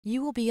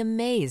You will be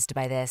amazed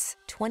by this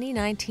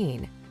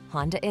 2019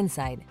 Honda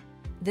Insight.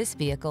 This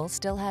vehicle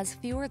still has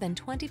fewer than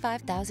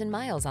 25,000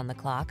 miles on the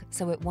clock,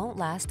 so it won't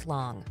last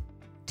long.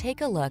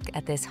 Take a look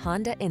at this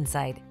Honda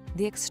Insight,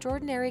 the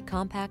extraordinary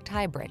compact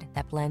hybrid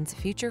that blends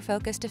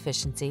future-focused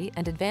efficiency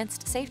and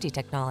advanced safety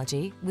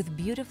technology with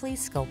beautifully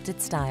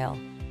sculpted style.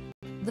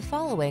 The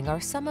following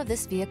are some of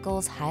this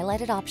vehicle's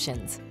highlighted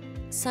options: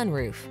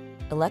 sunroof,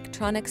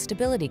 electronic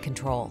stability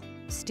control,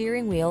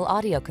 steering wheel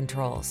audio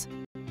controls,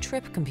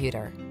 trip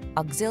computer,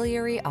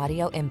 auxiliary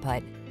audio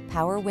input,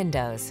 power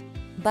windows,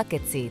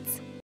 bucket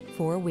seats,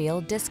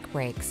 four-wheel disc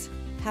brakes,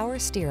 power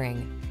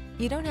steering.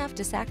 You don't have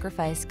to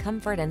sacrifice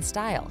comfort and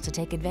style to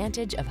take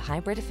advantage of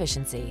hybrid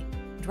efficiency.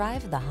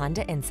 Drive the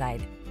Honda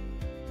Insight.